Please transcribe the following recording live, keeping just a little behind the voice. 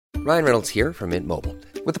Ryan Reynolds here from Mint Mobile.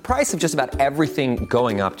 With the price of just about everything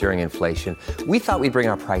going up during inflation, we thought we'd bring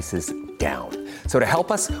our prices down. So to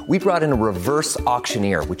help us, we brought in a reverse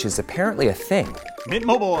auctioneer, which is apparently a thing. Mint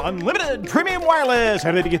Mobile Unlimited Premium Wireless.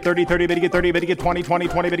 How to get 30, 30, bit to get 30, bit to get 20, 20,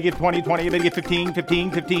 20, bit to get 20, 20, bit to get 15,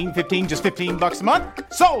 15, 15, 15, just $15 a month?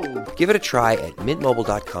 Sold! Give it a try at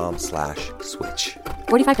mintmobile.com/switch.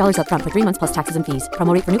 $45 up front for 3 months plus taxes and fees.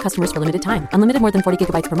 Promo rate for new customers for limited time. Unlimited more than 40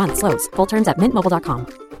 gigabytes per month. Slows full terms at mintmobile.com.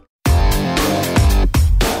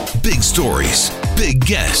 Big stories, big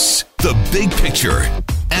guests, the big picture.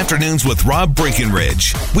 Afternoons with Rob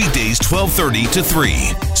Breckenridge. Weekdays 12:30 to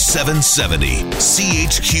 3, 770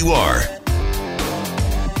 CHQR.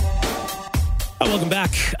 Welcome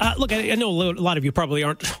back. Look, I know a lot of you probably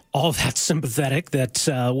aren't all that sympathetic that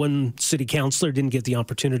one city councilor didn't get the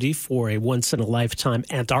opportunity for a once-in-a-lifetime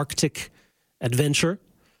Antarctic adventure.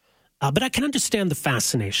 But I can understand the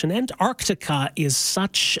fascination. Antarctica is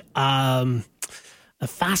such a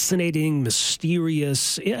fascinating,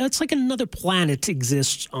 mysterious, it's like another planet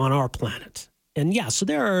exists on our planet. And yeah, so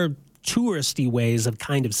there are touristy ways of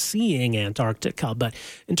kind of seeing Antarctica, but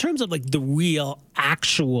in terms of like the real,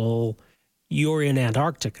 actual, you're in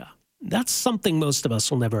Antarctica, that's something most of us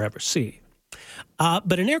will never ever see.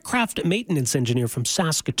 But an aircraft maintenance engineer from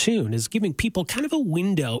Saskatoon is giving people kind of a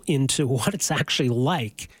window into what it's actually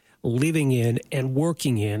like living in and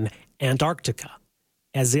working in Antarctica,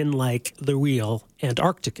 as in like the real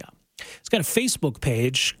Antarctica. He's got a Facebook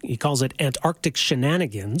page. He calls it Antarctic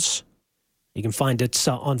Shenanigans. You can find it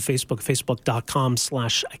on Facebook,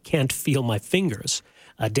 facebook.com/I-can't-feel-my-fingers.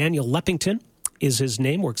 Daniel Leppington is his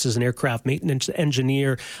name, works as an aircraft maintenance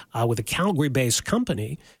engineer with a Calgary-based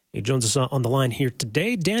company. He joins us on the line here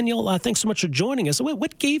today. Daniel, thanks so much for joining us.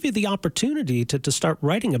 What gave you the opportunity to start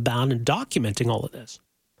writing about and documenting all of this?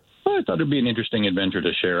 Well, I thought it'd be an interesting adventure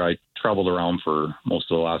to share. I traveled around for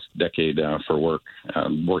most of the last decade for work,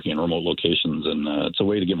 working in remote locations, and it's a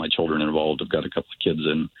way to get my children involved. I've got a couple of kids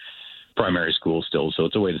in primary school still, so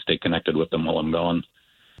it's a way to stay connected with them while I'm gone.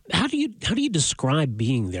 How do you describe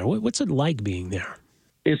being there? What's it like being there?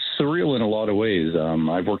 It's surreal in a lot of ways.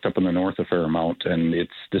 I've worked up in the north a fair amount, and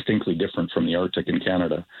it's distinctly different from the Arctic in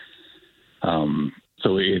Canada.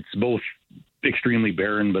 So it's both extremely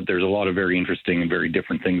barren, but there's a lot of very interesting and very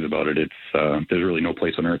different things about it. It's there's really no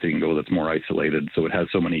place on Earth you can go that's more isolated. So it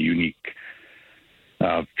has so many unique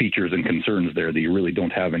features and concerns there that you really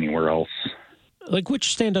don't have anywhere else. Like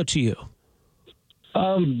which stand out to you?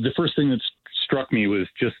 The first thing that struck me was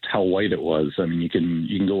just how white it was. I mean, you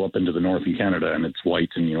can go up into the north in Canada and it's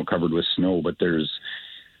white and covered with snow, but there's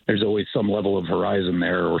always some level of horizon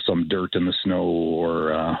there, or some dirt in the snow,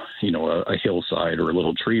 or a hillside or a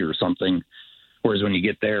little tree or something. Whereas when you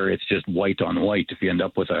get there, it's just white on white. If you end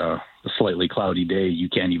up with a slightly cloudy day, you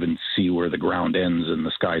can't even see where the ground ends and the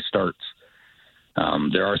sky starts.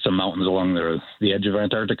 There are some mountains along the edge of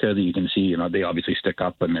Antarctica that you can see. They obviously stick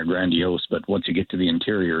up and they're grandiose, but once you get to the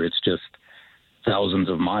interior, it's just thousands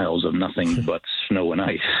of miles of nothing but snow and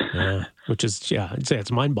ice. Yeah, which is, I'd say it's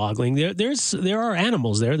mind-boggling. There are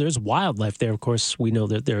animals there. There's wildlife there. Of course, we know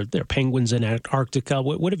that there are penguins in Antarctica.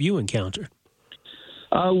 What have you encountered?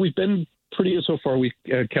 We've been pretty so far. We've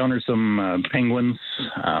encountered some penguins,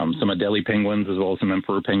 some Adelie penguins, as well as some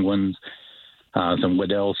emperor penguins, some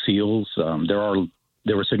Weddell seals.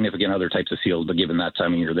 There were significant other types of seals, but given that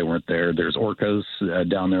time of year, they weren't there. There's orcas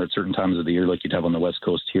down there at certain times of the year, like you'd have on the West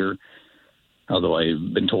Coast here. Although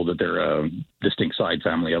I've been told that they're a distinct side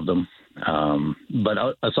family of them. But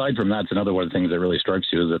aside from that, it's another one of the things that really strikes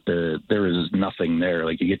you is that there is nothing there.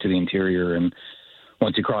 Like you get to the interior, and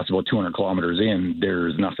once you cross about 200 kilometers in,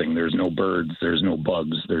 there's nothing. There's no birds. There's no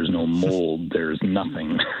bugs. There's no mold. There's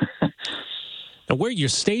nothing. Now, where you're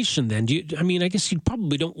stationed then, I guess you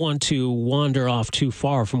probably don't want to wander off too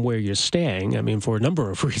far from where you're staying. I mean, for a number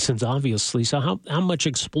of reasons, obviously. So how much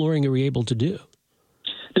exploring are you able to do?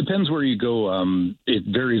 Depends where you go. It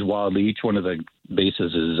varies wildly. Each one of the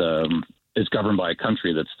bases is governed by a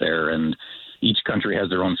country that's there, and each country has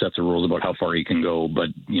their own sets of rules about how far you can go. But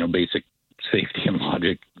basic safety and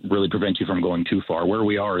logic really prevent you from going too far. Where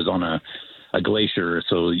we are is on a glacier,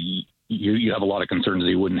 so you have a lot of concerns that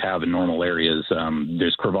you wouldn't have in normal areas.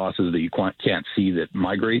 There's crevasses that you can't see that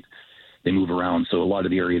migrate. They move around. So a lot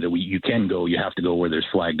of the area that you can go, you have to go where there's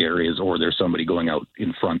flagged areas, or there's somebody going out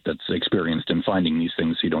in front that's experienced in finding these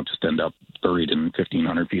things, so you don't just end up buried in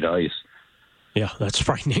 1,500 feet of ice. Yeah, that's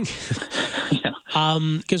frightening. Yeah.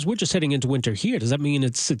 Because we're just heading into winter here. Does that mean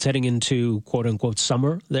it's heading into quote unquote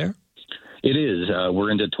summer there? It is.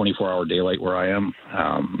 We're into 24-hour daylight where I am.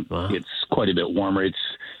 Wow. It's quite a bit warmer.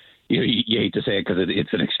 you hate to say it because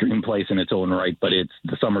it's an extreme place in its own right, but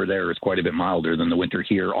the summer there is quite a bit milder than the winter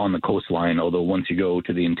here on the coastline, although once you go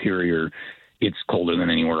to the interior, it's colder than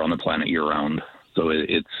anywhere on the planet year-round. So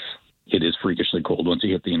it is freakishly cold once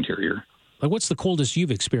you hit the interior. Like, what's the coldest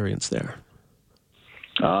you've experienced there?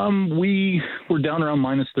 We were down around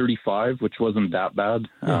minus 35, which wasn't that bad.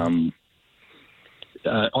 Yeah.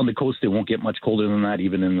 On the coast, it won't get much colder than that,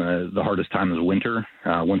 even in the hardest time of the winter.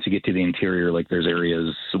 Once you get to the interior, like there's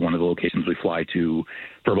areas, one of the locations we fly to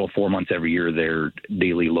for about 4 months every year, their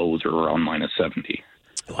daily lows are around minus 70.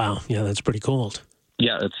 Wow. Yeah, that's pretty cold.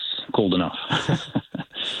 Yeah, it's cold enough.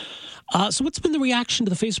 So what's been the reaction to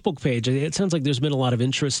the Facebook page? It sounds like there's been a lot of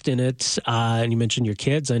interest in it. And you mentioned your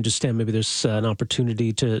kids. I understand maybe there's an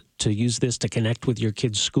opportunity to use this to connect with your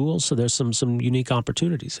kids' school. So there's some unique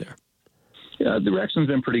opportunities there. Yeah, the reaction's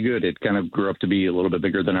been pretty good. It kind of grew up to be a little bit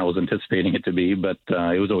bigger than I was anticipating it to be, but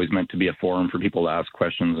it was always meant to be a forum for people to ask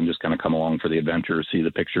questions and just kind of come along for the adventure, see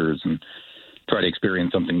the pictures, and try to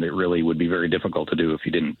experience something that really would be very difficult to do if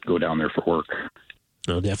you didn't go down there for work.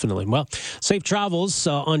 Oh, definitely. Well, safe travels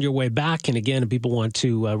on your way back. And again, if people want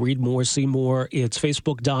to read more, see more, it's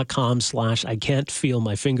facebook.com/I can't feel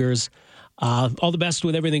my fingers. All the best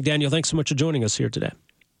with everything, Daniel. Thanks so much for joining us here today.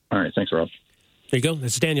 All right. Thanks, Rob. There you go.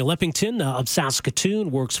 That's Daniel Leppington of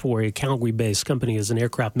Saskatoon, works for a Calgary-based company as an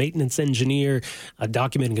aircraft maintenance engineer,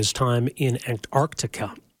 documenting his time in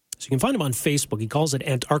Antarctica. So you can find him on Facebook. He calls it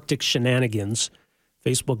Antarctic Shenanigans,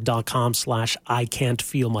 facebook.com/I can't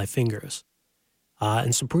feel my fingers.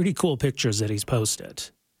 And some pretty cool pictures that he's posted.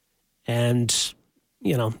 And,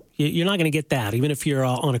 you know, you're not going to get that. Even if you're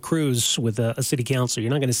on a cruise with a city councilor,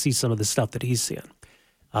 you're not going to see some of the stuff that he's seeing.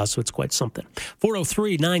 So it's quite something.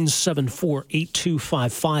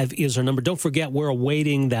 403-974-8255 is our number. Don't forget, we're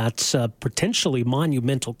awaiting that potentially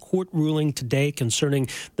monumental court ruling today concerning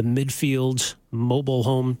the Midfield Mobile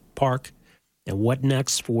Home Park and what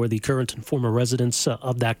next for the current and former residents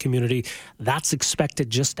of that community. That's expected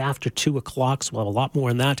just after 2 o'clock, so we'll have a lot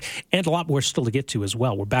more on that and a lot more still to get to as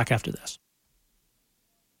well. We're back after this.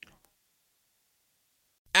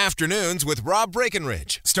 Afternoons with Rob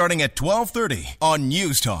Breckenridge, starting at 12:30 on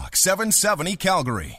News Talk 770 Calgary.